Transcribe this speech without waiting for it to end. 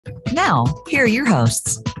Now, here are your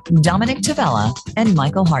hosts, Dominick Tavella and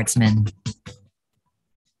Michael Hartzman.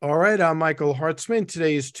 All right, I'm Michael Hartzman.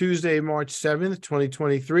 Today is Tuesday, March 7th,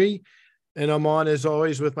 2023. And I'm on, as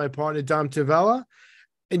always, with my partner, Dom Tavella.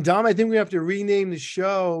 And Dom, I think we have to rename the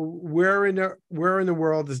show. Where in the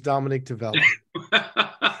world is Dominick Tavella?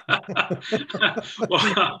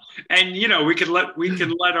 Well, and we can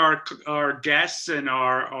let our guests and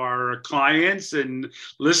our clients and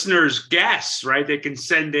listeners guess, right? They can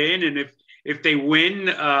send in, and if they win,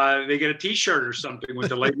 they get a T-shirt or something with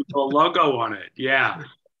the Lebenthal logo on it. Yeah.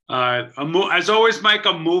 As always, Mike,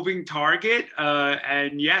 a moving target,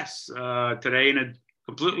 and yes, today in a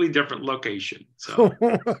completely different location. So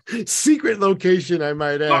secret location, I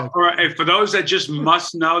might add. For those that just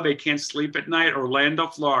must know, they can't sleep at night, Orlando,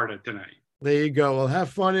 Florida tonight. There you go. Well, have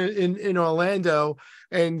fun in Orlando.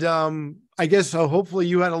 And I guess hopefully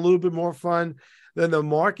you had a little bit more fun than the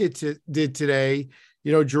market did today.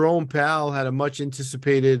 Jerome Powell had a much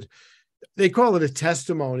anticipated, they call it a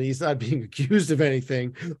testimony. He's not being accused of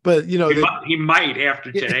anything, but he might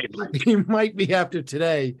after today. He might be after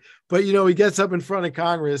today, but he gets up in front of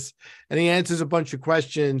Congress and he answers a bunch of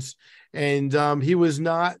questions. And he was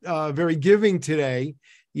not very giving today.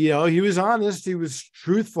 He was honest. He was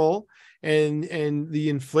truthful, and the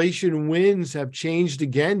inflation winds have changed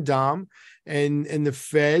again, Dom, and the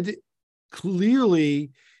Fed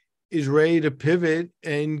clearly is ready to pivot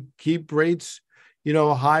and keep rates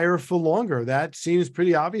higher for longer. That seems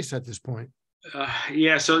pretty obvious at this point.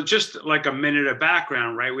 Yeah. So just like a minute of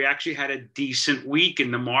background, right? We actually had a decent week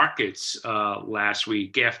in the markets last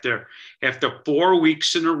week after 4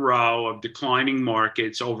 weeks in a row of declining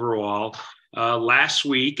markets overall. Last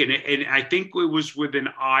week, and I think it was with an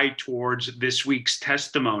eye towards this week's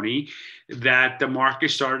testimony that the market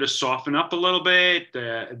started to soften up a little bit.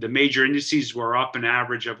 The major indices were up an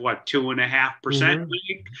average of 2.5%.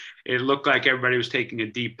 It looked like everybody was taking a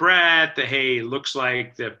deep breath. Hey, it looks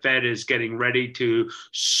like the Fed is getting ready to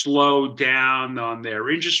slow down on their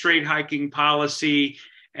interest rate hiking policy.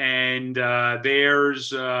 And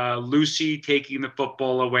there's Lucy taking the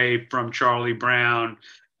football away from Charlie Brown.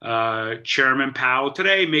 Chairman Powell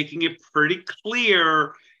today making it pretty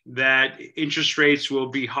clear that interest rates will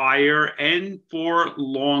be higher and for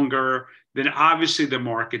longer than obviously the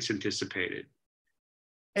markets anticipated.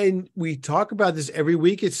 And we talk about this every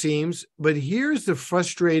week, it seems, but here's the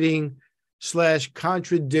frustrating /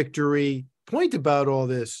 contradictory point about all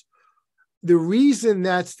this. The reason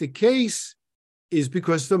that's the case is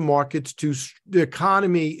because the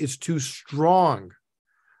economy is too strong,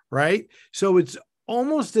 right? So it's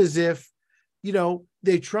almost as if,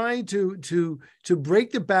 they're trying to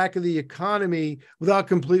break the back of the economy without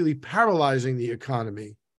completely paralyzing the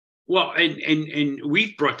economy. Well, and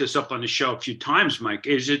we've brought this up on the show a few times, Mike.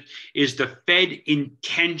 Is the Fed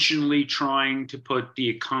intentionally trying to put the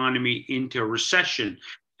economy into a recession?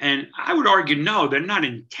 And I would argue, no, they're not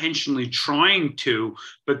intentionally trying to,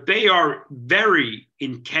 but they are very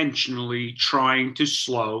intentionally trying to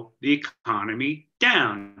slow the economy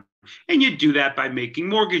down. And you do that by making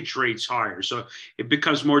mortgage rates higher. So it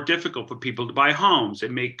becomes more difficult for people to buy homes.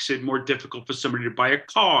 It makes it more difficult for somebody to buy a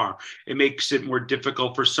car. It makes it more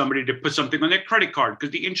difficult for somebody to put something on their credit card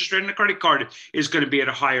because the interest rate on the credit card is going to be at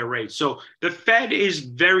a higher rate. So the Fed is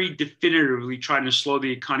very definitively trying to slow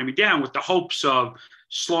the economy down with the hopes of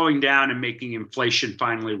slowing down and making inflation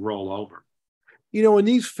finally roll over. And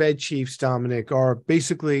these Fed chiefs, Dominick, are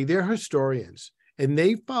basically, they're historians, and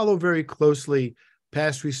they follow very closely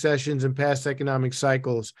past recessions and past economic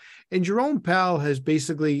cycles. And Jerome Powell has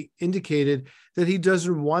basically indicated that he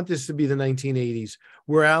doesn't want this to be the 1980s,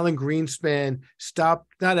 where Paul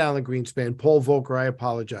Volcker, I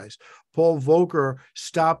apologize. Paul Volcker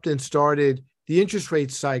stopped and started the interest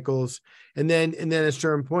rate cycles. And then at a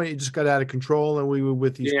certain point, it just got out of control, and we were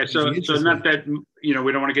with these. Yeah, so not that, we don't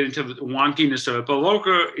want to get into the wonkiness of it, but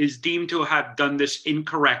Volcker is deemed to have done this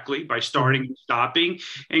incorrectly by starting and stopping,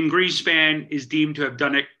 and Greenspan is deemed to have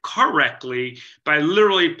done it correctly by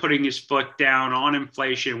literally putting his foot down on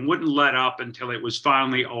inflation, wouldn't let up until it was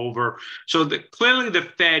finally over. So clearly the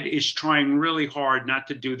Fed is trying really hard not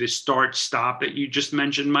to do this start-stop that you just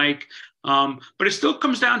mentioned, Mike. But it still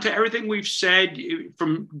comes down to everything we've said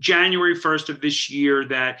from January 1st of this year,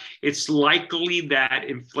 that it's likely that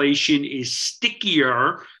inflation is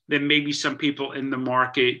stickier than maybe some people in the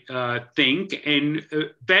market think. And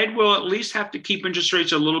Fed will at least have to keep interest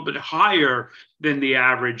rates a little bit higher than the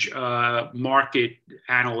average market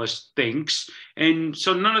analyst thinks. And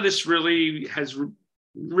so none of this really has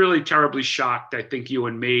really terribly shocked, I think, you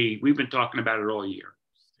and me. We've been talking about it all year.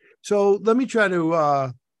 So let me try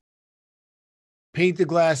to paint the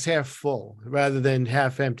glass half full rather than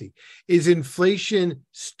half empty. Is inflation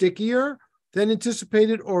stickier than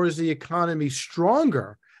anticipated, or is the economy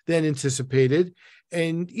stronger than anticipated?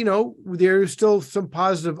 And, there's still some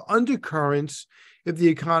positive undercurrents if the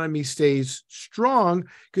economy stays strong,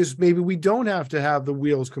 because maybe we don't have to have the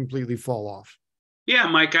wheels completely fall off. Yeah,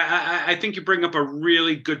 Mike, I think you bring up a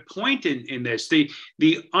really good point in this. The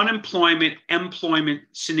employment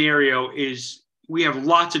scenario is, we have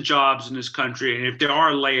lots of jobs in this country, and if there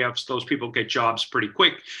are layoffs, those people get jobs pretty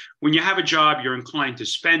quick. When you have a job, you're inclined to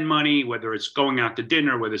spend money, whether it's going out to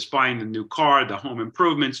dinner, whether it's buying the new car, the home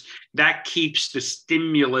improvements. That keeps the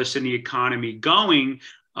stimulus in the economy going.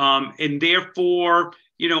 And therefore,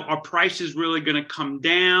 are prices really going to come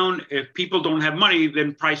down? If people don't have money,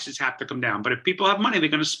 then prices have to come down. But if people have money, they're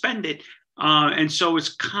going to spend it. And so it's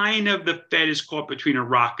kind of, the Fed is caught between a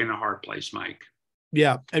rock and a hard place, Mike.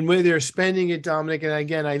 Yeah. And where they're spending it, Dominic, and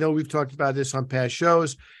again, I know we've talked about this on past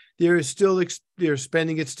shows, they're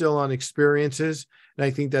spending it still on experiences. And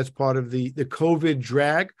I think that's part of the COVID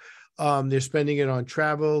drag. They're spending it on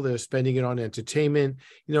travel. They're spending it on entertainment.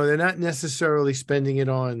 They're not necessarily spending it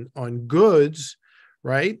on goods,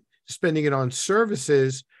 right? Spending it on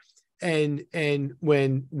services. And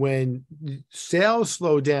when sales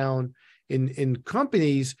slow down in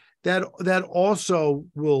companies, that also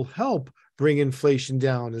will help bring inflation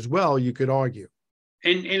down as well, you could argue.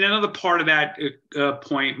 And another part of that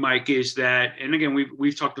point, Mike, is that, and again,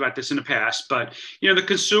 we've talked about this in the past, but the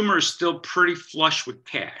consumer is still pretty flush with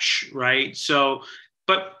cash, right? So,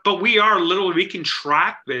 but we can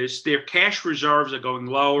track this. Their cash reserves are going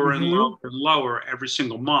lower and lower and lower every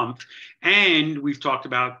single month, and we've talked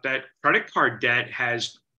about that credit card debt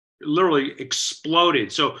has literally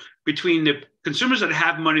exploded. So between the consumers that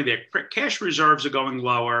have money, their cash reserves are going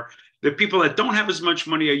lower. The people that don't have as much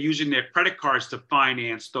money are using their credit cards to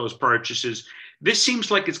finance those purchases. This seems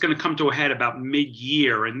like it's going to come to a head about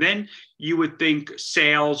mid-year. And then you would think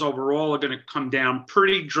sales overall are going to come down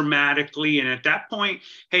pretty dramatically. And at that point,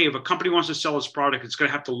 hey, if a company wants to sell its product, it's going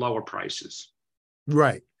to have to lower prices.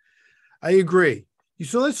 Right. I agree.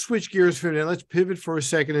 So let's switch gears for a minute. Let's pivot for a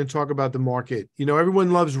second and talk about the market.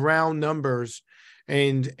 Everyone loves round numbers,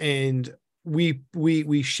 and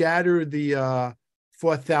we shattered the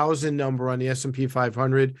 4,000 number on the S&P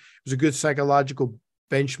 500. It was a good psychological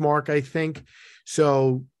benchmark, I think.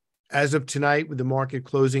 So as of tonight, with the market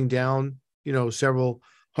closing down, several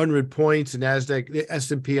hundred points, and the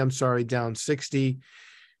S&P, down 60.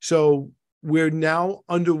 So we're now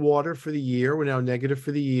underwater for the year. We're now negative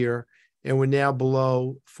for the year, and we're now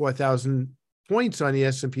below 4,000 points on the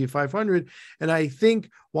S&P 500. And I think,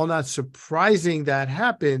 while not surprising that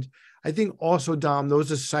happened, I think also, Dom,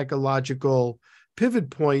 those are psychological pivot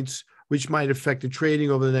points which might affect the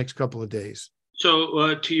trading over the next couple of days.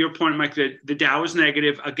 So to your point, Mike, the Dow is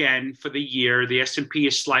negative again for the year. The S&P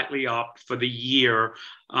is slightly up for the year.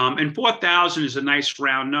 And 4,000 is a nice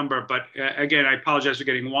round number. But again, I apologize for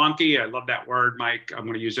getting wonky. I love that word, Mike. I'm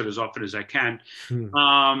going to use it as often as I can.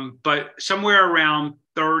 But somewhere around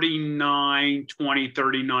 39.20,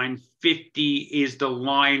 39.50 is the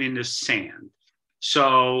line in the sand.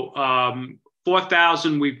 So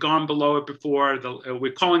 4,000, we've gone below it before.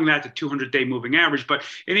 We're calling that the 200-day moving average, but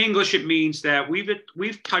in English, it means that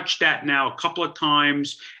we've touched that now a couple of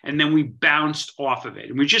times, and then we bounced off of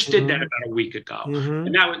it. And we just did that about a week ago.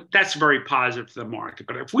 And that's very positive for the market.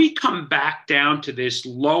 But if we come back down to this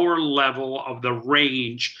lower level of the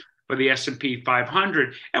range for the S&P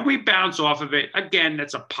 500, and we bounce off of it, again,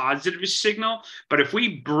 that's a positive signal. But if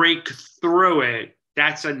we break through it,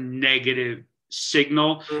 that's a negative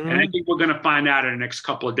signal. And I think we're going to find out in the next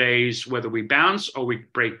couple of days whether we bounce or we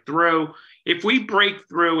break through. If we break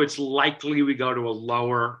through, it's likely we go to a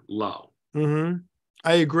lower low.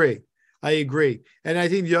 I agree. And I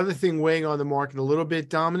think the other thing weighing on the market a little bit,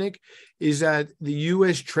 Dominic, is that the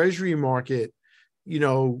U.S. Treasury market,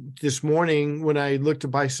 this morning when I looked to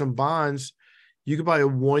buy some bonds, you could buy a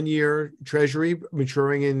 1-year Treasury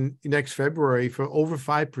maturing in next February for over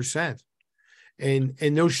 5%.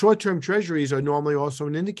 And those short-term treasuries are normally also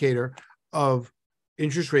an indicator of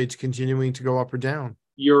interest rates continuing to go up or down.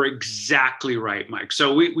 You're exactly right, Mike.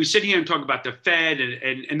 So we sit here and talk about the Fed,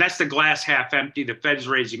 and that's the glass half empty. The Fed is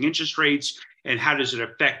raising interest rates, and how does it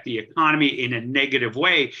affect the economy in a negative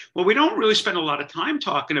way? What we don't really spend a lot of time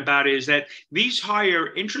talking about is that these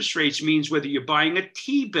higher interest rates means whether you're buying a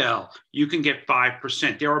T-bill, you can get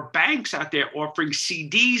 5%. There are banks out there offering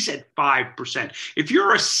CDs at 5%. If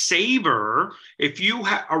you're a saver, if you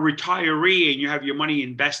are a retiree and you have your money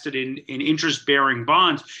invested in interest-bearing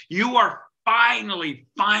bonds, you are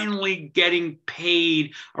finally getting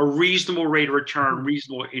paid a reasonable rate of return,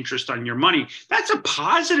 reasonable interest on your money. That's a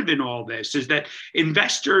positive in all this, is that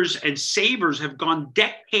investors and savers have gone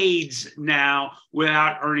decades now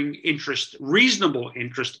without earning interest, reasonable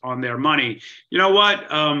interest on their money. You know what?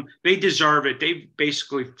 They deserve it. They've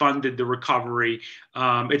basically funded the recovery.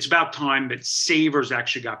 It's about time that savers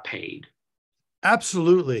actually got paid.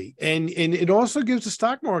 Absolutely. And it also gives the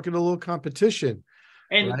stock market a little competition.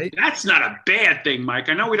 And right? That's not a bad thing, Mike.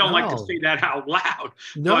 I know we don't like to say that out loud,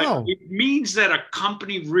 but it means that a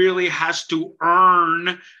company really has to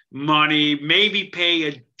earn money, maybe pay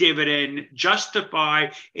a dividend, justify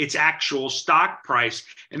its actual stock price.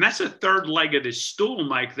 And that's the third leg of this stool,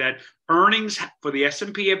 Mike, that earnings for the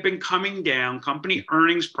S&P have been coming down. Company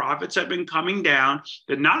earnings, profits have been coming down.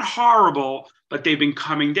 They're not horrible, but they've been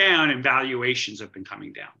coming down, and valuations have been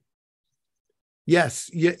coming down. Yes,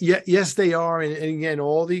 yes, they are. And again,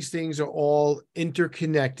 all these things are all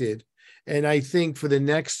interconnected. And I think for the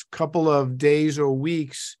next couple of days or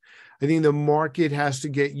weeks, I think the market has to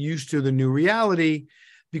get used to the new reality,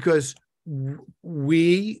 because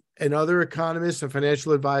we and other economists and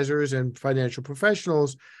financial advisors and financial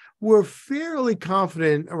professionals were fairly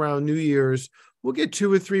confident around New Year's we'll get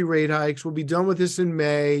 2 or 3 rate hikes. We'll be done with this in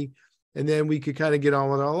May, and then we could kind of get on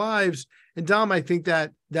with our lives. And Dom, I think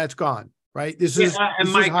that's gone. Right. This is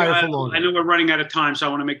Mike, higher for longer. I know we're running out of time, so I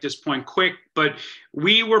want to make this point quick, but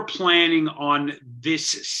we were planning on this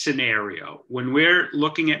scenario when we're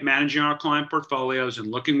looking at managing our client portfolios and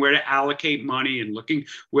looking where to allocate money and looking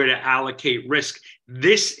where to allocate risk.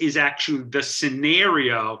 This is actually the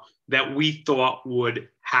scenario that we thought would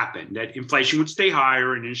happen, that inflation would stay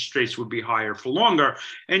higher and interest rates would be higher for longer.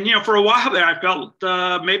 And, for a while there, I felt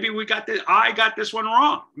maybe I got this one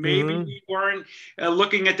wrong. Maybe we weren't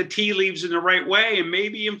looking at the tea leaves in the right way, and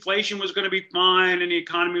maybe inflation was going to be fine and the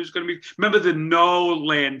economy was going to be, remember the no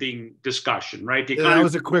landing discussion, right? The economy that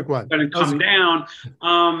was a quick one. Going to come down.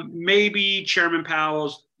 Maybe Chairman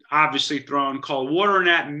Powell's obviously throwing cold water on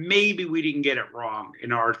that. Maybe we didn't get it wrong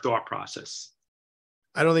in our thought process.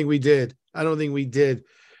 I don't think we did.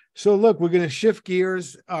 So look, we're going to shift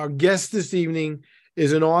gears. Our guest this evening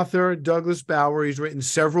is an author, Douglas Bauer. He's written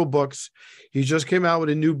several books. He just came out with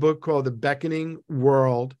a new book called The Beckoning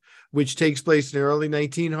World, which takes place in the early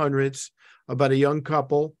 1900s about a young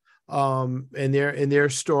couple and their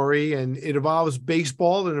story. And it involves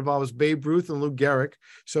baseball. It involves Babe Ruth and Lou Gehrig.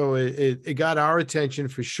 So it got our attention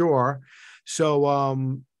for sure.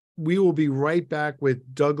 So we will be right back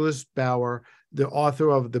with Douglas Bauer, the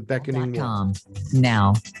author of The Beckoning World.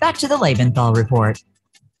 Now, back to the Lebenthal Report.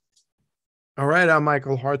 All right, I'm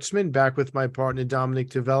Michael Hartzman, back with my partner,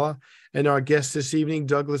 Dominick Tavella, and our guest this evening,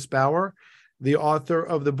 Douglas Bauer, the author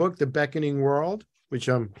of the book, The Beckoning World, which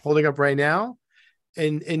I'm holding up right now.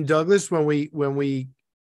 And Douglas, when we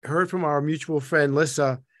heard from our mutual friend,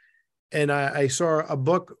 Lissa, and I saw a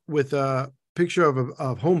book with a picture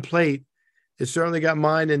of home plate, it certainly got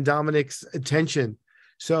mine and Dominick's attention.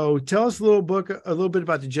 So tell us a little bit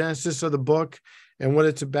about the genesis of the book and what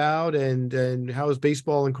it's about, and how is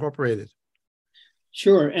baseball incorporated.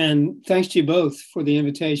 Sure. And thanks to you both for the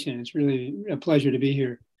invitation. It's really a pleasure to be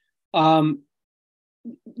here.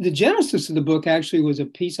 The genesis of the book actually was a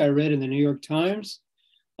piece I read in the New York Times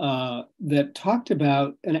that talked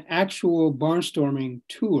about an actual barnstorming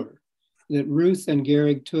tour that Ruth and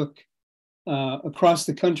Gehrig took across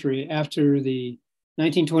the country after the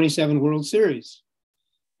 1927 World Series.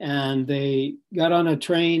 And they got on a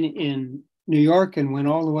train in New York and went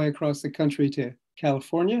all the way across the country to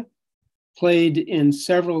California, played in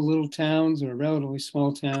several little towns or relatively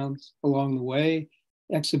small towns along the way,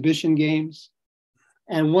 exhibition games.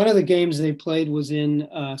 And one of the games they played was in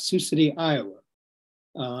Sioux City, Iowa.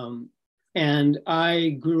 And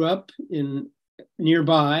I grew up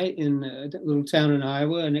nearby in a little town in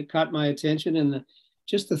Iowa, and it caught my attention. And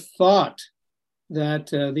just the thought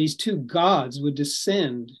that these two gods would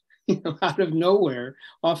descend, out of nowhere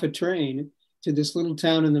off a train to this little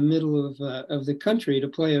town in the middle of the country to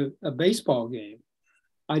play a baseball game.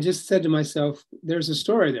 I just said to myself, there's a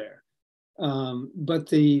story there. But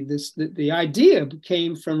the idea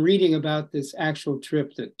came from reading about this actual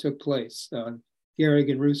trip that took place on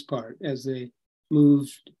Gehrig and Ruth's part as they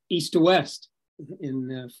moved east to west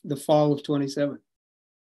in the fall of 27.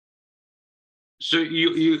 So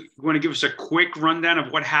you want to give us a quick rundown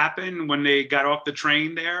of what happened when they got off the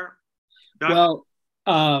train there? Doug? Well,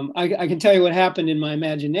 I can tell you what happened in my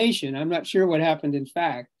imagination. I'm not sure what happened in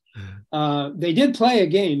fact. They did play a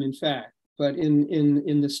game, in fact, but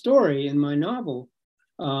in the story, in my novel,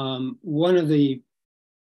 one of the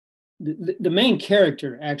main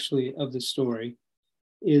character actually of the story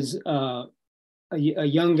is a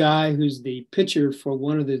young guy who's the pitcher for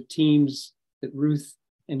one of the teams that Ruth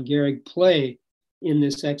and Gehrig play in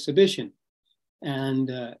this exhibition. And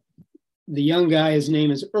the young guy, his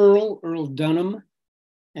name is Earl Dunham,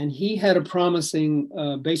 and he had a promising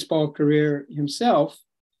baseball career himself,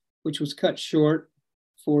 which was cut short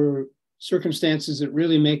for circumstances that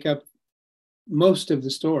really make up most of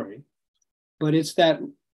the story. But it's that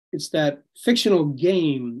fictional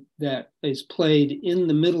game that is played in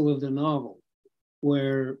the middle of the novel,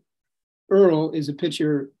 where Earl is a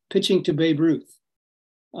pitcher pitching to Babe Ruth,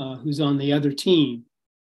 who's on the other team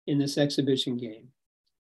in this exhibition game.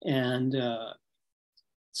 And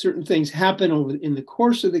certain things happen in the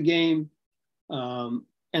course of the game.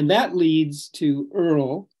 And that leads to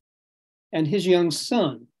Earl and his young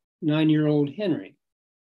son, 9-year-old Henry,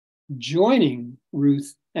 joining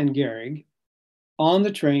Ruth and Gehrig on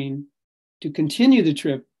the train to continue the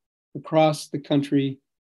trip across the country,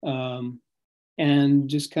 and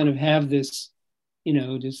just kind of have this,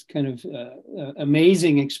 just kind of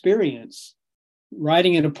amazing experience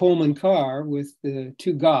riding in a Pullman car with the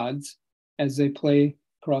two gods as they play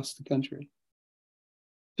across the country.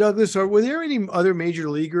 Douglas, were there any other major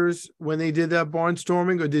leaguers when they did that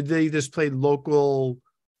barnstorming, or did they just play local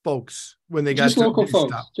folks when they got just to local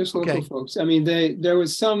folks? stop? Just local folks. I mean, there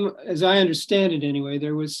was some, as I understand it anyway,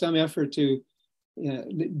 there was some effort to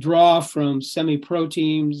draw from semi-pro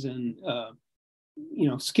teams and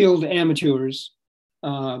skilled amateurs.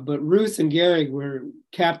 But Ruth and Gehrig were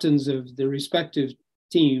captains of the respective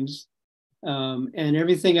teams, and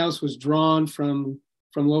everything else was drawn from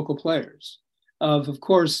local players of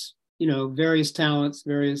course, various talents,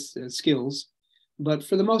 various skills, but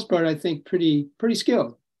for the most part, I think pretty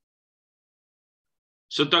skilled.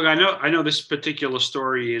 So, Doug, I know this particular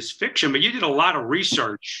story is fiction, but you did a lot of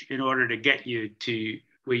research in order to get you to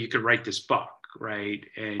where you could write this book, right?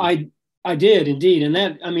 And I did indeed, and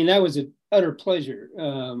that was an utter pleasure.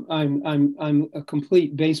 I'm a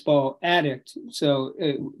complete baseball addict, so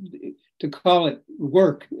to call it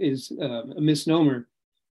work is a misnomer.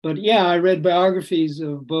 But yeah, I read biographies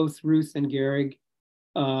of both Ruth and Gehrig.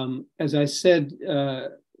 As I said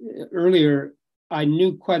earlier, I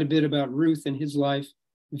knew quite a bit about Ruth and his life,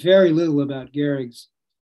 very little about Gehrig's.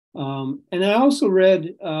 And I also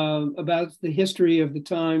read about the history of the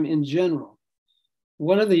time in general.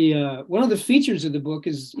 One of the features of the book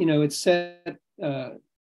is, it's set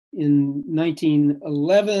in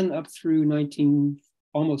 1911 up through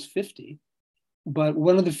almost 50. But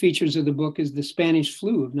one of the features of the book is the Spanish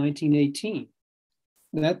flu of 1918.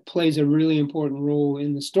 That plays a really important role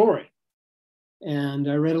in the story. And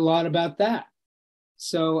I read a lot about that.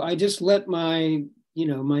 So I just let my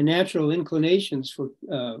natural inclinations for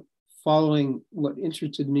following what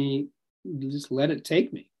interested me, just let it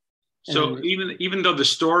take me. So even though the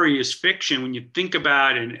story is fiction, when you think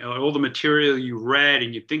about and all the material you read,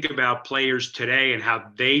 and you think about players today and how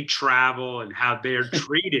they travel and how they're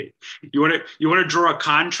treated, you want to draw a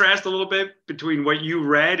contrast a little bit between what you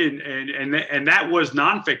read and that was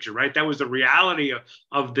nonfiction, right? That was the reality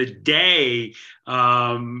of the day.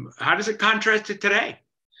 How does it contrast to today?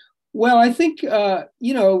 Well, I think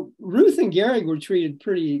Ruth and Gehrig were treated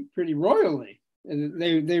pretty royally.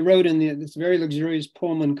 They rode in this very luxurious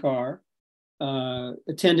Pullman car,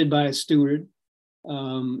 attended by a steward,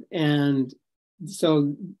 and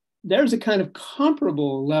so there's a kind of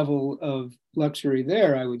comparable level of luxury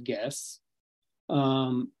there, I would guess.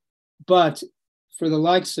 But for the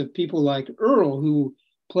likes of people like Earl, who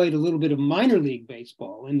played a little bit of minor league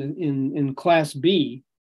baseball in Class B,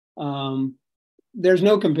 there's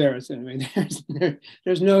no comparison. I mean,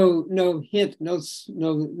 there's no hint, no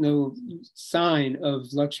sign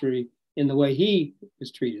of luxury in the way he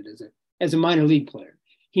was treated as a minor league player.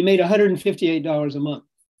 He made $158 a month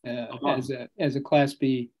as a Class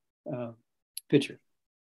B pitcher.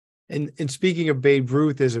 And speaking of Babe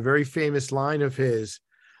Ruth, there's a very famous line of his.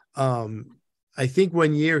 I think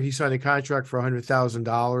one year he signed a contract for $100,000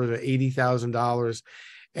 or $80,000.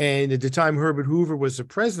 And at the time, Herbert Hoover was the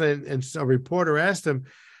president, and a reporter asked him,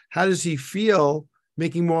 how does he feel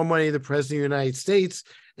making more money than the president of the United States?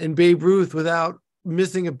 And Babe Ruth, without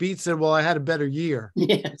missing a beat, said, well, I had a better year.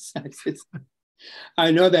 Yes,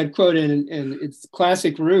 I know that quote, and it's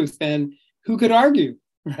classic Ruth, and who could argue,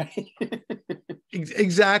 right?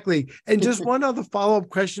 Exactly. And just one other follow-up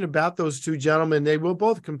question about those two gentlemen. They were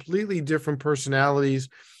both completely different personalities.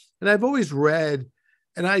 And I've always read,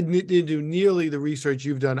 and I didn't do nearly the research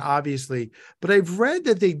you've done, obviously, but I've read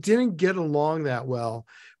that they didn't get along that well.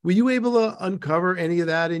 Were you able to uncover any of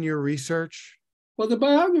that in your research? Well, the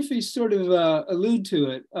biographies sort of allude to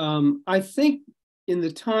it. I think in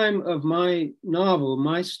the time of my novel,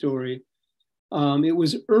 my story, It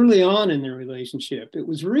was early on in their relationship. It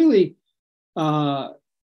was really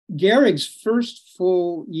Gehrig's first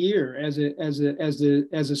full year as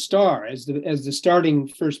a star, as the starting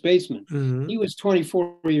first baseman. Mm-hmm. He was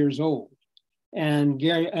 24 years old, and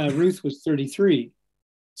Ruth was 33.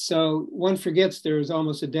 So one forgets there was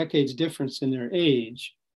almost a decade's difference in their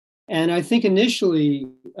age. And I think initially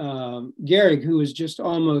Gehrig, who was just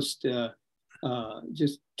almost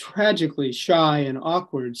just tragically shy and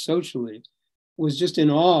awkward socially, was just in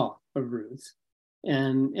awe of Ruth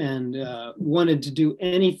and wanted to do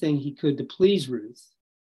anything he could to please Ruth.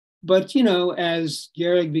 But, you know, as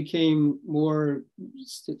Gehrig became more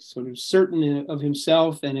sort of certain of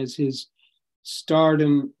himself, and as his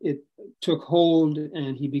stardom, it took hold,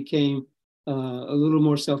 and he became a little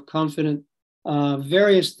more self-confident,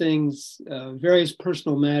 various things, various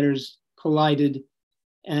personal matters collided.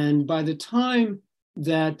 And by the time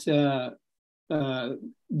that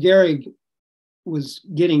Gehrig was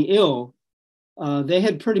getting ill, they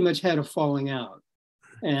had pretty much had a falling out.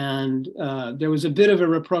 And there was a bit of a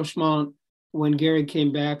rapprochement when Gehrig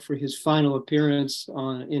came back for his final appearance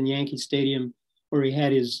in Yankee Stadium, where he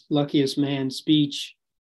had his luckiest man speech.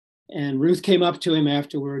 And Ruth came up to him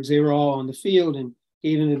afterwards. They were all on the field and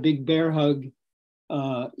gave him a big bear hug,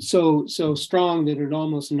 so strong that it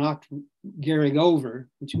almost knocked Gehrig over,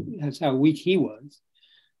 which that's how weak he was.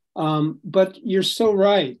 But you're so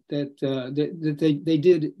right that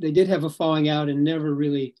they did have a falling out and never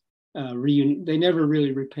really they never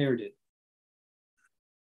really repaired it.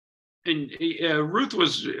 And Ruth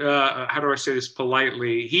was, how do I say this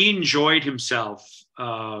politely? He enjoyed himself,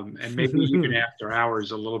 and maybe even after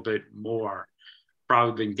hours a little bit more,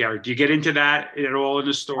 probably than Gehrig. Do you get into that at all in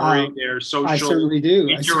the story? Their social I certainly do.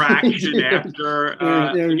 interaction after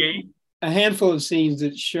the game. A handful of scenes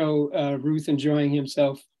that show Ruth enjoying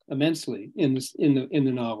himself immensely in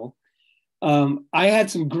the novel. I had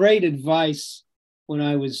some great advice when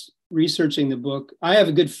I was researching the book. I have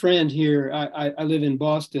a good friend here. I live in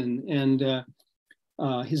Boston, and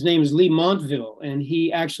his name is Lee Montville, and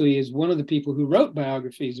he actually is one of the people who wrote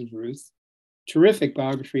biographies of Ruth, terrific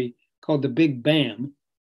biography called The Big Bam.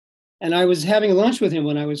 And I was having lunch with him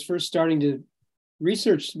when I was first starting to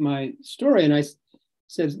research my story, and I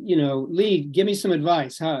said, you know, Lee, give me some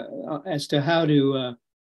advice as to how to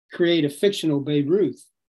create a fictional Babe Ruth.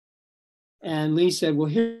 And Lee said, well,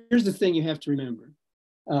 here's the thing you have to remember.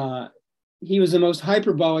 He was the most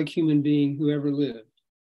hyperbolic human being who ever lived.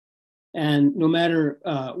 And no matter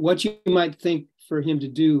what you might think for him to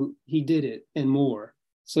do, he did it and more.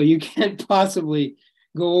 So you can't possibly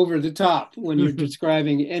go over the top when you're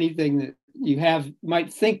describing anything that you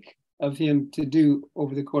might think of him to do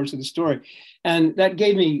over the course of the story. And that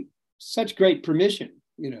gave me such great permission,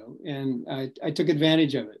 you know, and I took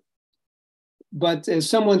advantage of it. But as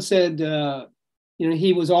someone said, you know,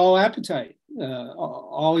 he was all appetite.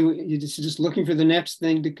 He just looking for the next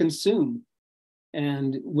thing to consume,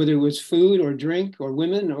 and whether it was food or drink or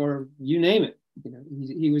women or you name it, you know,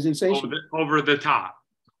 he was insatiable. Over the top.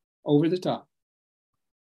 Over the top.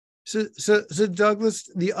 So Douglas,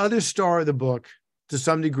 the other star of the book, to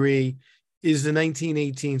some degree, is the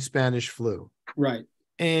 1918 Spanish flu. Right.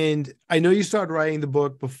 And I know you started writing the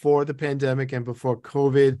book before the pandemic and before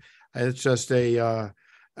COVID. It's just a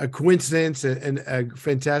coincidence and a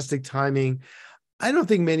fantastic timing. I don't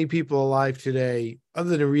think many people alive today,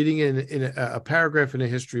 other than reading in a paragraph in a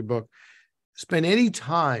history book, spend any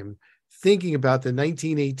time thinking about the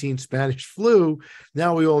 1918 Spanish flu.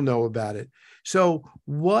 Now we all know about it. So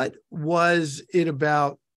what was it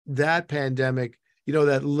about that pandemic, you know,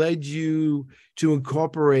 that led you to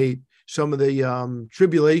incorporate some of the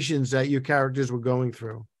tribulations that your characters were going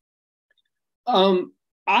through?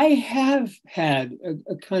 I have had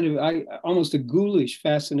a kind of almost a ghoulish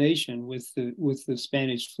fascination with the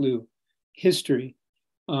Spanish flu history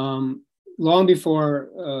long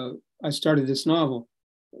before I started this novel,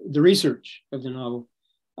 the research of the novel.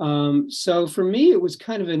 So for me, it was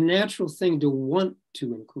kind of a natural thing to want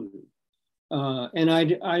to include. And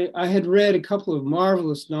I had read a couple of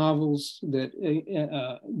marvelous novels that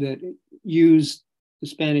use the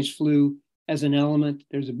Spanish flu as an element.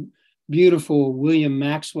 There's a beautiful William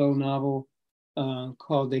Maxwell novel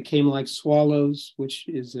called They Came Like Swallows, which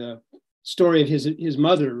is a story of his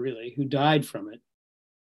mother, really, who died from it.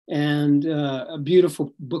 And a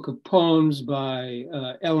beautiful book of poems by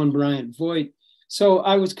Ellen Bryant Voigt. So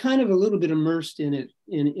I was kind of a little bit immersed in it,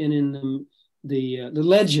 in the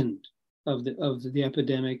legend of the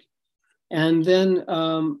epidemic. And then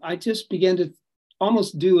I just began to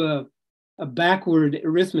almost do a backward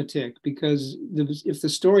arithmetic, because if the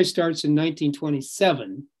story starts in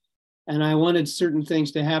 1927 and I wanted certain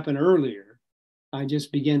things to happen earlier, I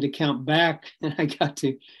just began to count back, and I got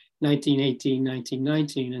to 1918,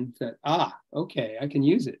 1919, and thought, okay, I can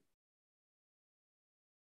use it.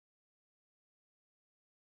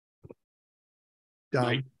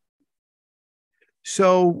 Done.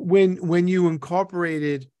 So when you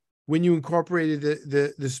incorporated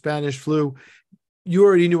the Spanish flu, you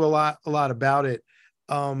already knew a lot about it.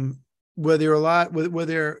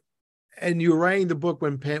 And you were writing the book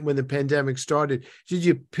when the pandemic started. Did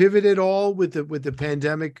you pivot at all with the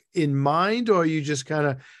pandemic in mind, or you just kind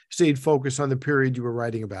of stayed focused on the period you were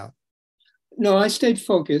writing about? No, I stayed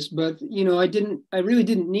focused, but I really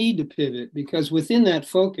didn't need to pivot, because within that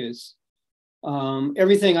focus,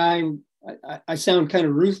 everything I sound kind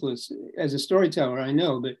of ruthless as a storyteller, I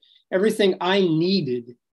know, but everything I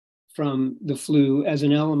needed from the flu as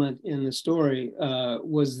an element in the story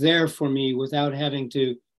was there for me without having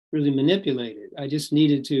to really manipulate it. I just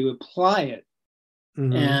needed to apply it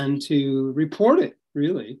and to report it,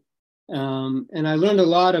 really. And I learned a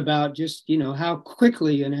lot about just, how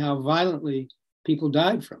quickly and how violently people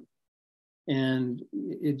died from it. And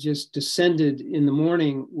it just descended in the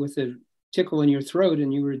morning with a tickle in your throat,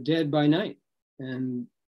 and you were dead by night. And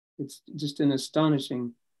it's just an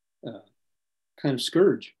astonishing kind of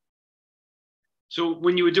scourge. So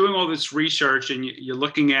when you were doing all this research and you're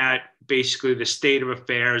looking at basically the state of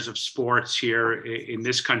affairs of sports here in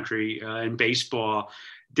this country, in baseball,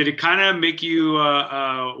 did it kind of make you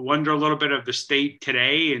wonder a little bit of the state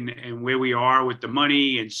today and where we are with the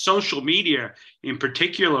money and social media in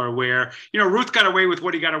particular, where, Ruth got away with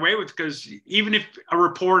what he got away with, because even if a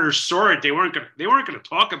reporter saw it, they weren't going to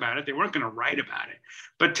talk about it. They weren't going to write about it.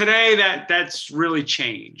 But today that's really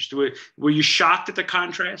changed. Were you shocked at the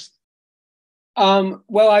contrast?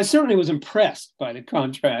 Well, I certainly was impressed by the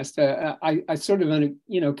contrast. I sort of,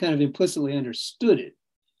 kind of implicitly understood it.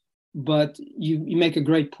 But you make a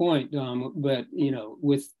great point. But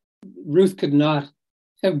with Ruth could not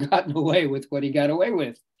have gotten away with what he got away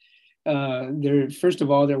with. First of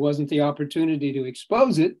all, there wasn't the opportunity to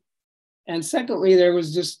expose it, and secondly, there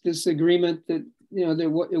was just this agreement that it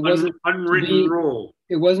wasn't unwritten rule.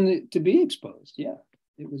 It wasn't to be exposed. Yeah,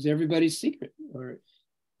 it was everybody's secret, or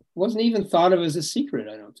wasn't even thought of as a secret,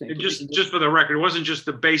 I don't think. Just for the record, it wasn't just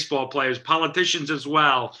the baseball players, politicians as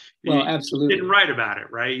well. Well, absolutely. You didn't write about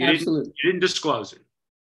it, right? You didn't disclose it.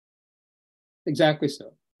 Exactly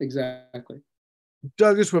so. Exactly.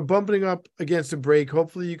 Douglas, we're bumping up against a break.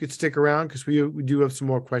 Hopefully you could stick around, because we do have some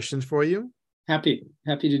more questions for you. Happy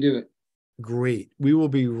to do it. Great. We will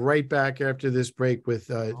be right back after this break with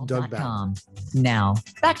Doug Bauer. Now,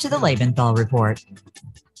 back to the Lebenthal Report.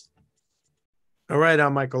 All right,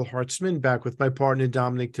 I'm Michael Hartzman, back with my partner,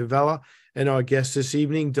 Dominick Tavella, and our guest this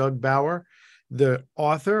evening, Doug Bauer, the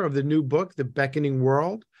author of the new book, The Beckoning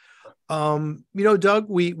World. Doug,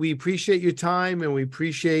 we appreciate your time, and we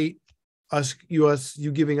appreciate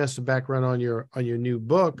you giving us a background on your new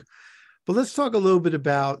book. But let's talk a little bit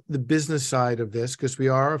about the business side of this, because we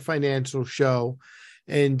are a financial show,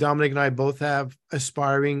 and Dominick and I both have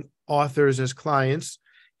aspiring authors as clients,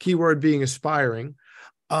 keyword being aspiring.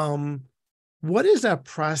 What is that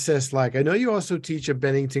process like? I know you also teach at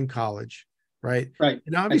Bennington College, right? Right.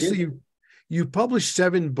 And obviously you published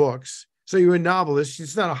 7 books. So you're a novelist.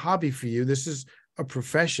 It's not a hobby for you. This is a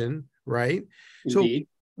profession, right? Indeed.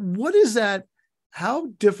 So what is that? How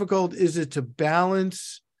difficult is it to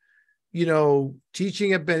balance,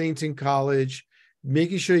 teaching at Bennington College,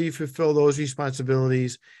 making sure you fulfill those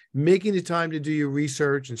responsibilities, making the time to do your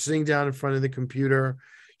research and sitting down in front of the computer?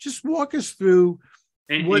 Just walk us through.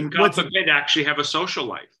 And God forbid, actually have a social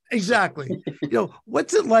life. Exactly.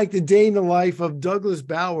 What's it like the day in the life of Douglas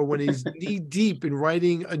Bauer when he's knee deep in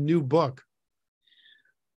writing a new book?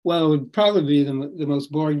 Well, it would probably be the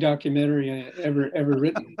most boring documentary I ever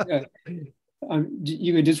written.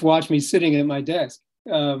 You could just watch me sitting at my desk.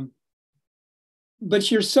 But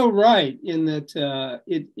you're so right in that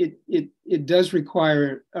it does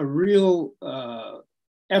require a real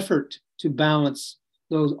effort to balance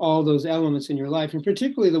all those elements in your life, and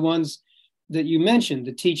particularly the ones that you mentioned,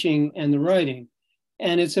 the teaching and the writing.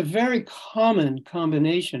 And it's a very common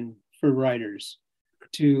combination for writers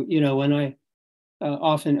to, when I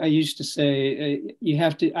used to say,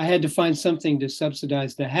 I had to find something to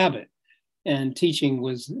subsidize the habit, and teaching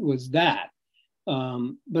was that.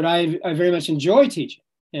 But I very much enjoy teaching.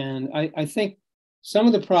 And I think some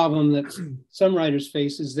of the problem that some writers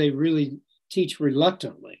face is they really teach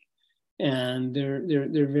reluctantly. And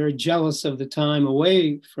they're very jealous of the time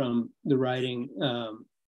away from the writing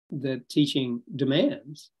that teaching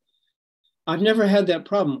demands. I've never had that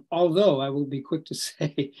problem, although I will be quick to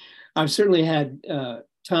say I've certainly had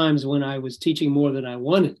times when I was teaching more than I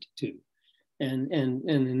wanted to. And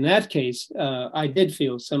in that case, I did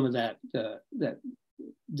feel some of that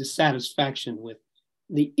dissatisfaction with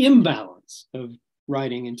the imbalance of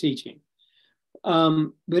writing and teaching.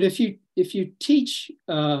 But if you teach,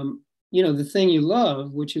 the thing you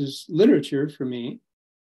love, which is literature for me,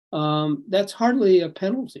 that's hardly a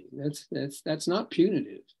penalty. That's not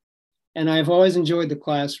punitive. And I've always enjoyed the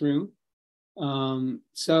classroom.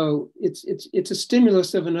 So it's a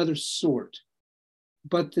stimulus of another sort.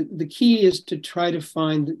 But the key is to try to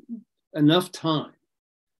find enough time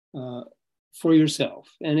for yourself,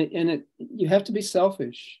 and you have to be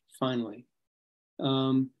selfish. Finally,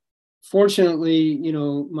 fortunately,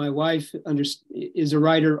 my wife is a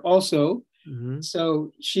writer also,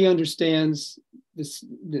 so she understands this,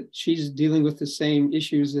 that she's dealing with the same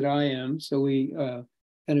issues that I am. So we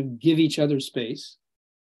kind of give each other space.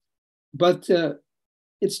 But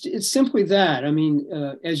it's simply that. I mean,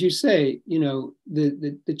 as you say,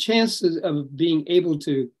 the chances of being able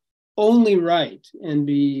to only write and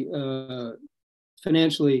be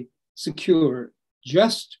financially secure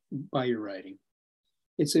just by your writing,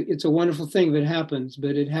 it's a wonderful thing that happens,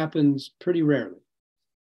 but it happens pretty rarely.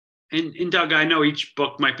 And Doug, I know each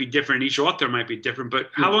book might be different, each author might be different,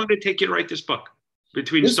 but how long did it take you to write this book,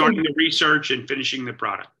 between starting the research and finishing the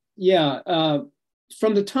product? Yeah.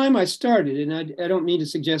 From the time I started, and I don't mean to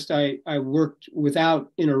suggest I worked without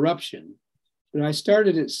interruption, but I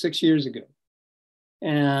started it 6 years ago.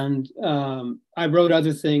 And I wrote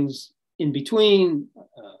other things in between.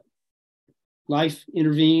 Life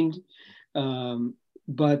intervened.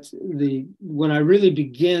 But when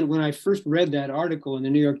I first read that article in the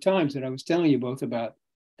New York Times that I was telling you both about,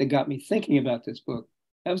 that got me thinking about this book,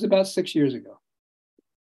 that was about 6 years ago.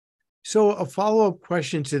 So a follow-up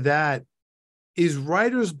question to that, is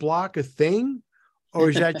writer's block a thing, or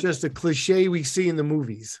is that just a cliche we see in the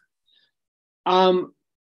movies?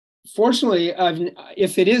 Fortunately,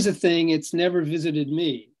 if it is a thing, it's never visited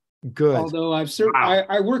me. Good. Although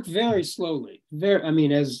I work very slowly.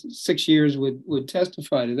 As 6 years would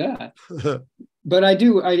testify to that. But I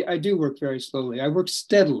do work very slowly. I work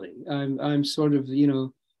steadily. I'm sort of,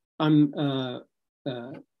 I'm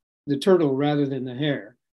the turtle rather than the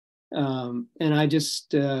hare. And I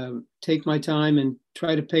just take my time and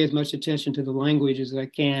try to pay as much attention to the language as I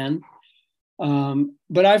can.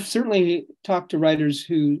 But I've certainly talked to writers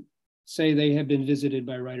who say they have been visited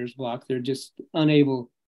by writer's block. They're just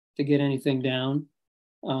unable to get anything down.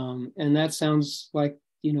 And that sounds like,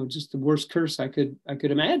 just the worst curse I could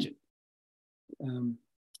imagine.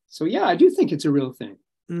 So yeah, I do think it's a real thing.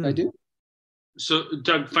 I do. So,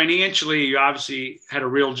 Doug, financially, you obviously had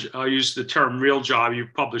I'll use the term real job.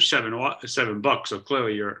 You've published seven books, so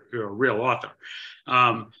clearly you're a real author.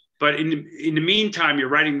 But in the meantime, you're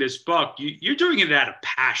writing this book. You're doing it out of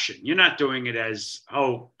passion. You're not doing it as,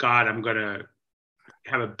 oh, God, I'm going to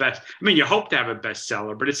have a best. I mean, you hope to have a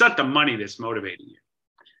bestseller, but it's not the money that's motivating you.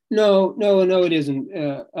 No, it isn't.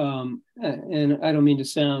 And I don't mean to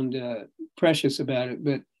sound precious about it,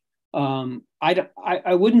 but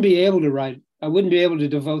I wouldn't be able to write. I wouldn't be able to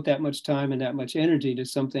devote that much time and that much energy to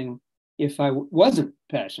something if I wasn't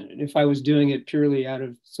passionate, if I was doing it purely out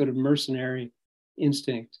of sort of mercenary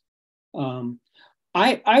instinct.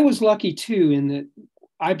 I was lucky too, in that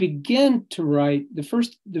I began to write, the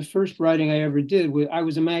first writing I ever did, I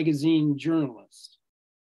was a magazine journalist.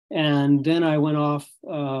 And then I went off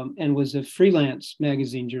and was a freelance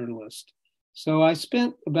magazine journalist. So I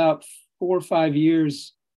spent about 4 or 5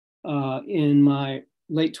 years in my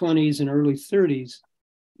late 20s and early 30s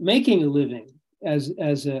making a living as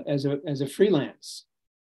a freelance,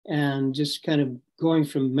 and just kind of going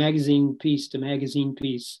from magazine piece to magazine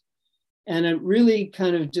piece. And it really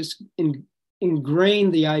kind of just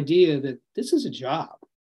ingrained the idea that this is a job,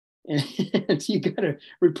 and you got to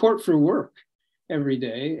report for work every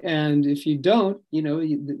day. And if you don't,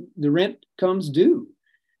 the rent comes due.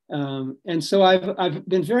 And so I've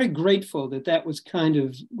been very grateful that was kind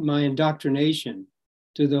of my indoctrination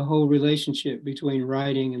to the whole relationship between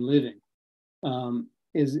writing and living.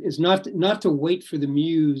 Is not to wait for the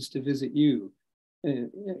muse to visit you.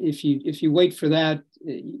 If you wait for that,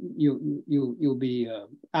 you'll be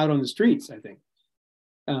out on the streets, I think.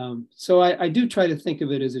 So I do try to think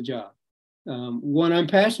of it as a job, one I'm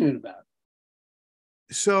passionate about.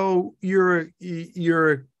 So you're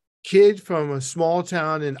a kid from a small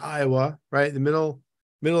town in Iowa, right? The middle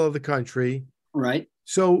of the country. Right.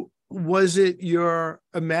 So was it your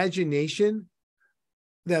imagination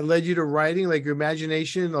that led you to writing, like your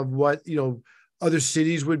imagination of what, other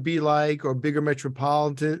cities would be like, or bigger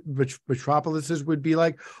metropolises would be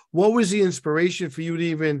like? What was the inspiration for you to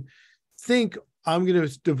even think, I'm going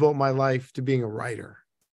to devote my life to being a writer?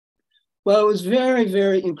 Well, it was very,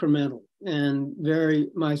 very incremental and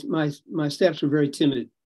my steps were very timid.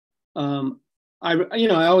 I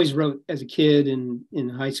always wrote as a kid in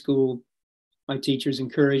high school. My teachers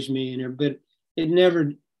encouraged me, but it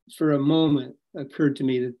never for a moment occurred to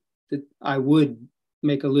me that I would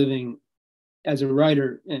make a living as a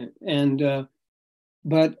writer.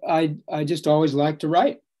 But I just always liked to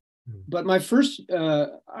write. But my first,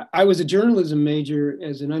 I was a journalism major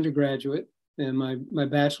as an undergraduate, and my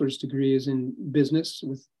bachelor's degree is in business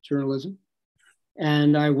with journalism.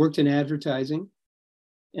 And I worked in advertising,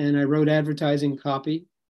 and I wrote advertising copy.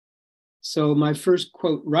 So my first,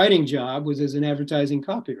 quote, writing job was as an advertising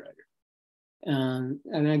copywriter. And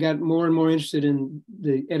I got more and more interested in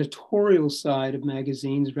the editorial side of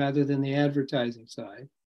magazines rather than the advertising side,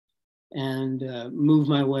 and moved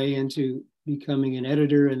my way into becoming an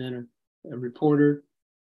editor and then a reporter.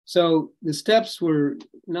 So the steps were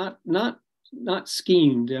not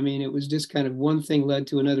schemed. I mean, it was just kind of one thing led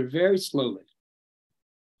to another very slowly.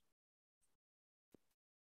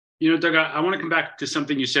 You know, Doug, I want to come back to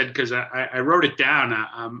something you said because I wrote it down.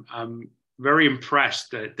 I'm very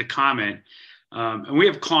impressed at the comment. And we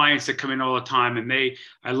have clients that come in all the time and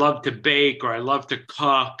I love to bake or I love to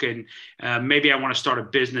cook and maybe I want to start a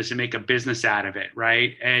business and make a business out of it,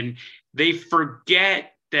 right? And they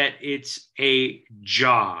forget that it's a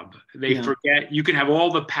job. They forget you can have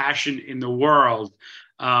all the passion in the world,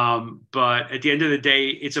 but at the end of the day,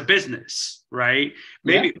 it's a business, right?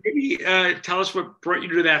 Maybe tell us what brought you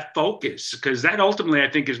to that focus, because that ultimately, I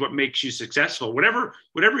think, is what makes you successful, whatever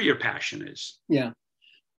your passion is. Yeah.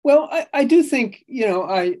 Well, I do think,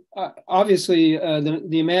 I obviously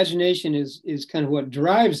the imagination is kind of what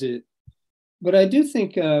drives it, but I do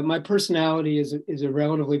think my personality is a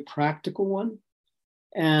relatively practical one.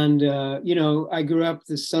 And, I grew up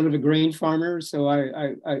the son of a grain farmer. So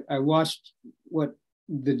I watched what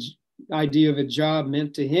the idea of a job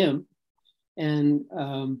meant to him. And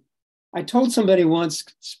I told somebody once,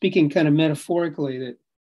 speaking kind of metaphorically, that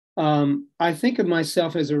I think of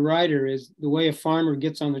myself as a writer as the way a farmer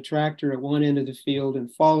gets on the tractor at one end of the field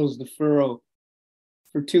and follows the furrow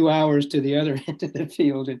for 2 hours to the other end of the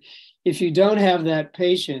field. And if you don't have that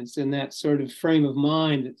patience and that sort of frame of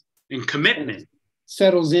mind and commitment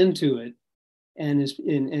settles into it and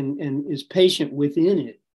is patient within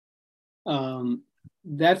it,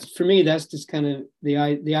 that's, for me, that's just kind of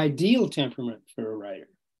the ideal temperament for a writer.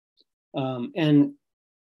 And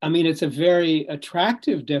I mean, it's a very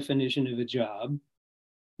attractive definition of a job,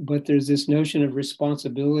 but there's this notion of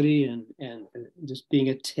responsibility and just being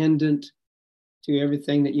attendant to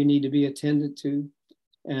everything that you need to be attendant to.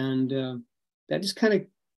 And that's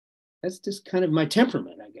just kind of my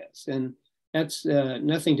temperament, I guess. And that's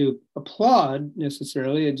nothing to applaud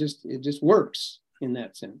necessarily. It just works in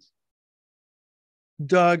that sense.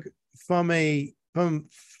 Doug,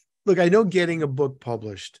 look, I know getting a book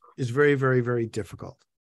published is very, very, very difficult.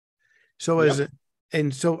 So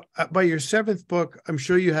by your seventh book, I'm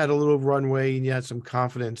sure you had a little runway and you had some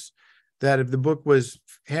confidence that if the book was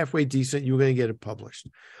halfway decent, you were going to get it published.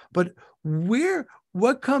 But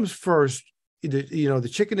what comes first? The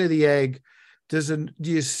chicken or the egg? Do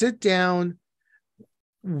you sit down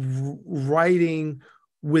writing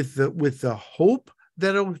with the hope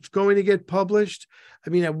that it's going to get published?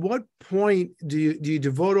 I mean, at what point do you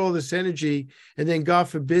devote all this energy and then, God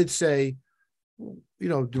forbid, say,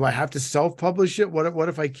 do I have to self-publish it? What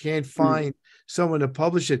if I can't find someone to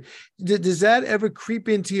publish it? Does that ever creep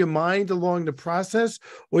into your mind along the process,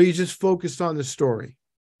 or are you just focused on the story?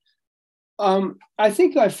 I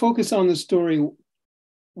think I focus on the story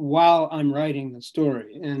while I'm writing the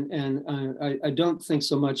story, and I don't think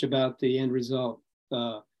so much about the end result,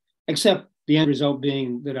 except the end result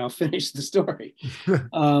being that I'll finish the story.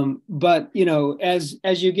 But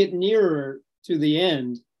as you get nearer to the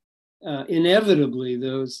end, inevitably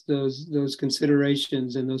those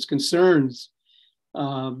considerations and those concerns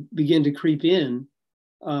begin to creep in.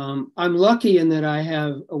 I'm lucky in that I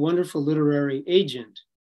have a wonderful literary agent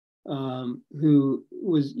who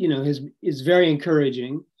is very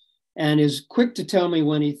encouraging and is quick to tell me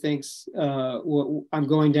when he thinks I'm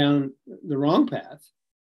going down the wrong path.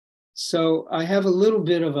 So I have a little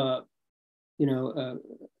bit of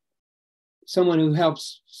someone who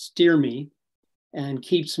helps steer me and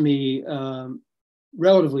keeps me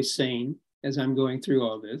relatively sane as I'm going through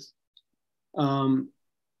all this.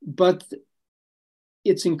 But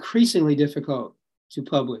it's increasingly difficult to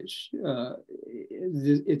publish.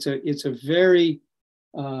 It's a very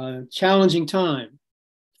challenging time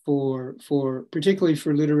for particularly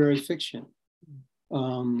for literary fiction.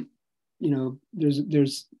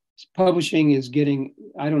 There's publishing is getting,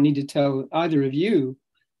 I don't need to tell either of you,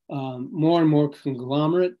 more and more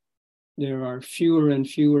conglomerate. There are fewer and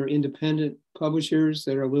fewer independent publishers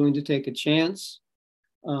that are willing to take a chance.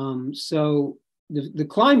 So the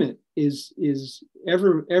climate is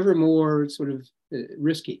ever more sort of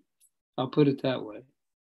risky. I'll put it that way.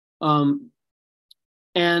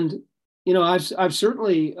 And you know, I've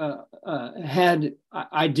certainly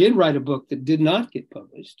I did write a book that did not get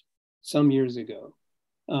published some years ago,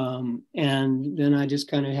 and then I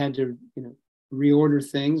just kind of had to, you know, reorder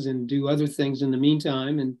things and do other things in the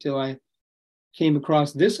meantime until I came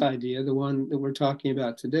across this idea, the one that we're talking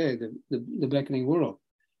about today, the Beckoning World.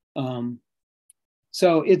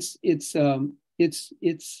 So it's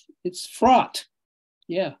fraught,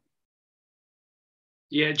 yeah.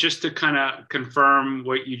 Yeah, just to kind of confirm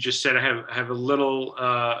what you just said, I have a little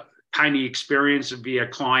tiny experience via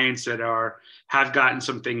clients that have gotten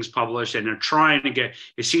some things published and are trying to get.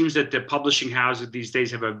 It seems that the publishing houses these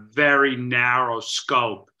days have a very narrow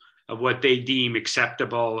scope of what they deem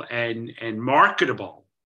acceptable and marketable,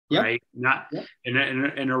 yep. Right? Not yep.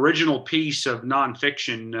 An original piece of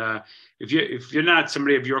nonfiction. If you're not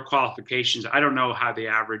somebody of your qualifications, I don't know how the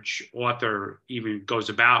average author even goes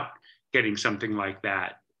about getting something like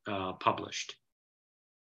that published.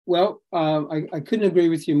 Well, I couldn't agree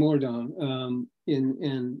with you more, Dom.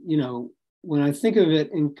 And you know, when I think of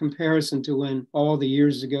it in comparison to when all the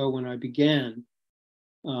years ago when I began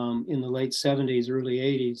in the late 70s, early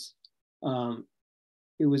 80s,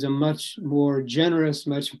 it was a much more generous,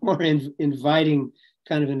 much more inviting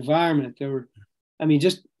kind of environment. There were, I mean,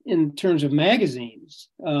 just in terms of magazines,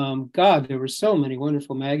 God, there were so many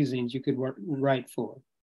wonderful magazines you could write for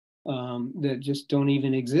that just don't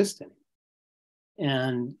even exist anymore.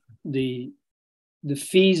 And the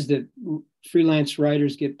fees that freelance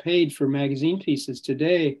writers get paid for magazine pieces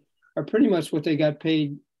today are pretty much what they got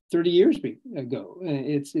paid 30 years ago.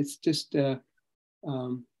 It's just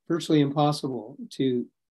virtually impossible to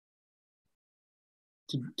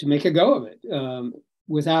make a go of it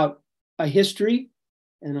without a history.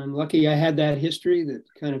 And I'm lucky I had that history that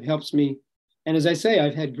kind of helps me. And as I say,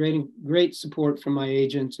 I've had great support from my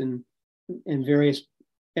agents and various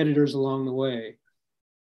editors along the way.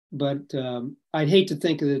 But I'd hate to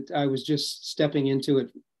think that I was just stepping into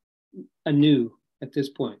it anew at this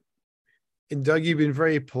point. And Doug, you've been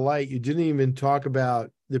very polite. You didn't even talk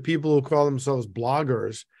about the people who call themselves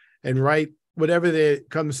bloggers and write whatever that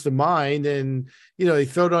comes to mind, and you know, they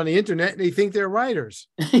throw it on the internet and they think they're writers.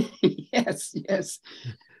 Yes. You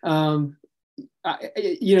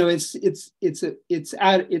know,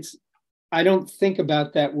 I don't think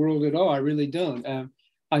about that world at all. I really don't.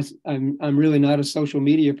 I'm really not a social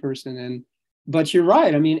media person, but you're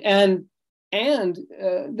right. I mean, and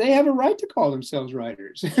they have a right to call themselves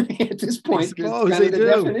writers at this point. It's kind of the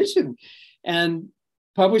definition. And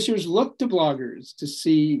publishers look to bloggers to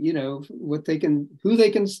see, you know, who they can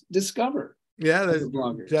discover. Yeah,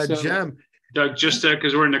 that gem. Doug, just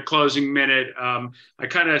because we're in the closing minute, I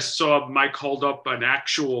kind of saw Mike hold up an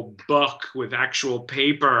actual book with actual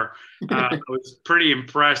paper. I was pretty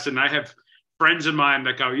impressed, and I have friends of mine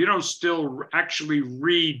that go, "You don't still actually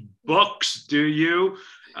read books, do you?"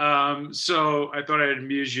 So I thought I'd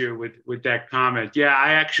amuse you with that comment. Yeah,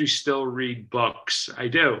 I actually still read books. I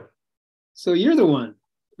do. So you're the one.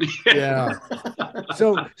 Yeah.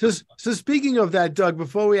 So speaking of that, Doug,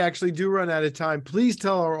 before we actually do run out of time, please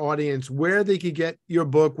tell our audience where they could get your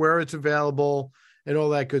book, where it's available, and all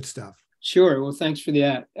that good stuff. Sure. Well, thanks for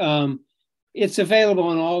that. It's available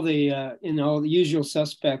on all the usual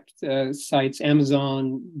suspect sites: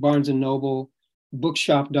 Amazon, Barnes and Noble,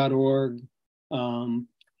 bookshop.org,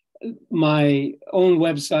 my own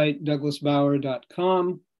website,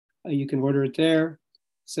 douglasbauer.com. You can order it there.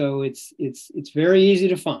 So it's very easy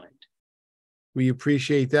to find. We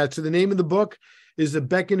appreciate that. So the name of the book is The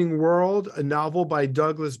Beckoning World, a novel by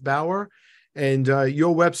Douglas Bauer. And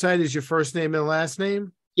your website is your first name and last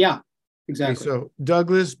name? Yeah, exactly. Okay, so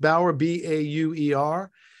Douglas Bauer, BAUER.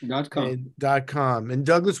 .com. And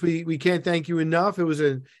Douglas, we can't thank you enough. It was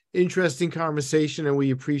an interesting conversation, and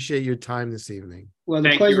we appreciate your time this evening. Well,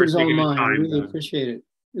 the pleasure is all mine. I really appreciate it.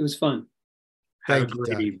 It was fun. Thank you,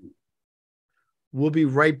 Doug. We'll be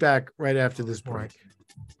right back right after this break.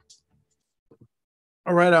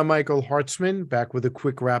 All right, I'm Michael Hartzman, back with a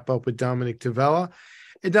quick wrap up with Dominick Tavella.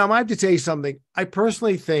 And Dom, I have to tell you something. I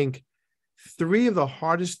personally think 3 of the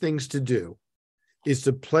hardest things to do is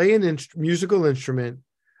to play an musical instrument,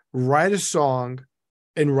 write a song,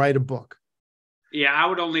 and write a book. Yeah, I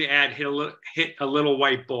would only add hit a little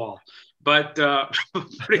white ball. But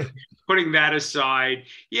putting that aside,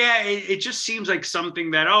 yeah, it just seems like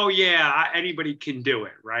something that, anybody can do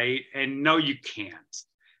it, right? And no, you can't.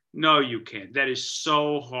 No, you can't. That is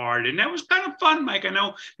so hard. And that was kind of fun, Mike. I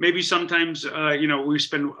know maybe sometimes, we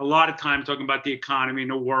spend a lot of time talking about the economy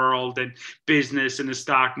and the world and business and the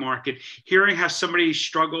stock market. Hearing how somebody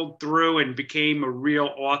struggled through and became a real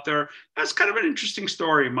author, that's kind of an interesting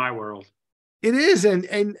story in my world. It is.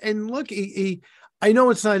 And look, he I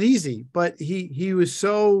know it's not easy, but he was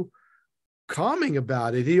so calming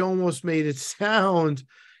about it. He almost made it sound,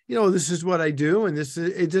 this is what I do. And I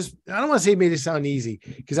don't want to say he made it sound easy,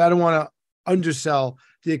 because I don't want to undersell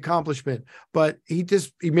the accomplishment, but he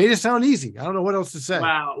made it sound easy. I don't know what else to say.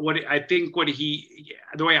 Wow.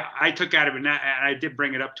 The way I took out of it, and I did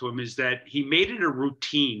bring it up to him, is that he made it a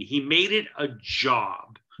routine. He made it a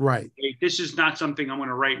job. Right. This is not something I'm going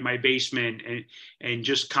to write in my basement and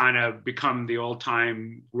just kind of become the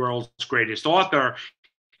all-time world's greatest author.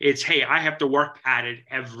 It's, hey, I have to work at it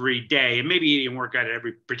every day. And maybe he didn't work at it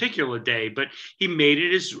every particular day, but he made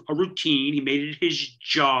it as a routine. He made it his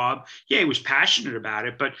job. Yeah, he was passionate about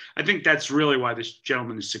it, but I think that's really why this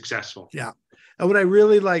gentleman is successful. Yeah. And what I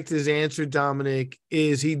really liked his answer, Dominick,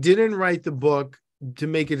 is he didn't write the book to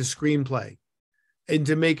make it a screenplay and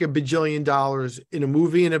to make $1 bajillion in a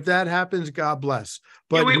movie. And if that happens, God bless.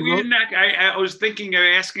 But yeah, we didn't. I was thinking of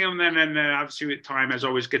asking him, and then obviously time as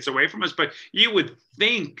always gets away from us. But you would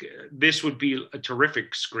think this would be a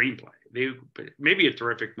terrific screenplay, maybe a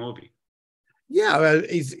terrific movie. Yeah,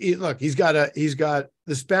 he's got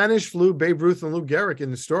the Spanish flu, Babe Ruth, and Lou Gehrig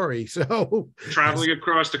in the story. So traveling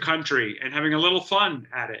across the country and having a little fun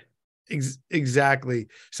at it. Exactly.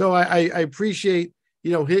 So I appreciate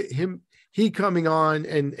he coming on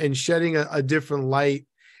and shedding a different light.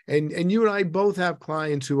 And you and I both have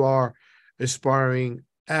clients who are aspiring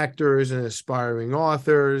actors and aspiring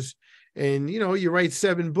authors. And, you write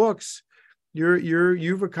 7 books,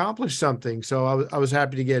 you've accomplished something. So I was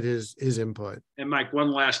happy to get his input. And Mike,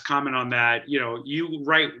 one last comment on that. You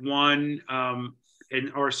write one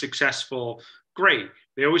and are successful. Great.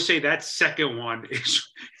 They always say that second one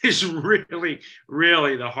is really,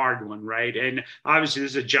 really the hard one, right? And obviously,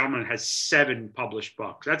 this is a gentleman who has 7 published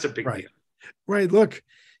books. That's a big deal. Right. Look,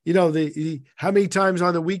 how many times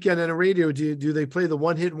on the weekend on the radio do they play the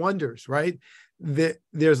one-hit wonders, right?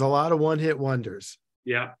 There's a lot of one-hit wonders.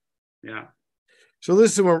 Yeah. Yeah. So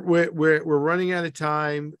listen, we're running out of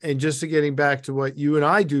time, and just to getting back to what you and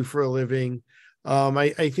I do for a living,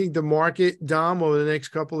 I think the market, Dom, over the next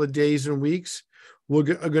couple of days and weeks, are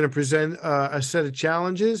going to present a set of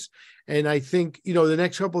challenges. And I think, the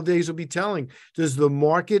next couple of days will be telling. Does the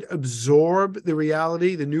market absorb the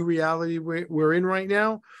reality, the new reality we're in right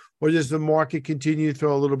now? Or does the market continue to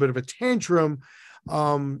throw a little bit of a tantrum,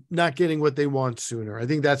 not getting what they want sooner? I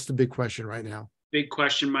think that's the big question right now. Big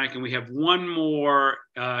question, Mike. And we have one more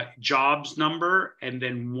jobs number and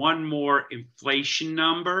then one more inflation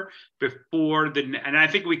number before and I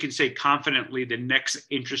think we can say confidently the next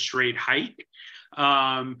interest rate hike.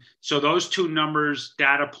 So those 2 numbers,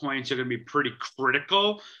 data points, are going to be pretty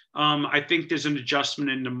critical. I think there's an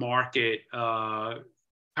adjustment in the market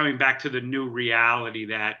coming back to the new reality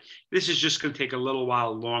that this is just going to take a little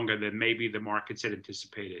while longer than maybe the markets had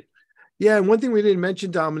anticipated. Yeah. And one thing we didn't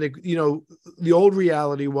mention, Dominick, the old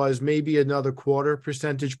reality was maybe another 0.25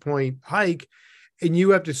 percentage point hike. And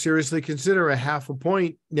you have to seriously consider a 0.5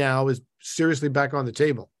 point now is seriously back on the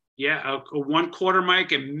table. Yeah, a 1/4,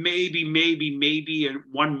 Mike, and maybe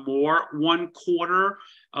one more 1/4.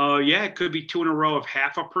 Yeah, it could be 2 in a row of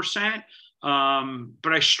 0.5%.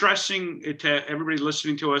 But I'm stressing to everybody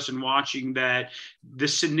listening to us and watching that the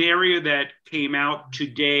scenario that came out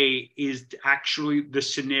today is actually the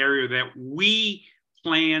scenario that we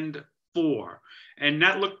planned for. And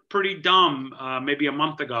that looked pretty dumb maybe a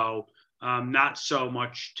month ago, not so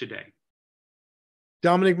much today.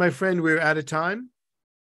 Dominick, my friend, we're out of time.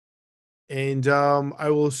 And I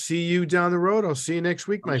will see you down the road. I'll see you next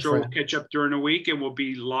week, my friend. We'll catch up during the week, and we'll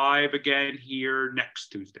be live again here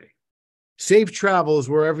next Tuesday. Safe travels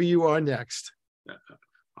wherever you are next.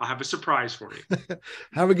 I'll have a surprise for you.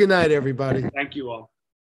 Have a good night, everybody. Thank you all.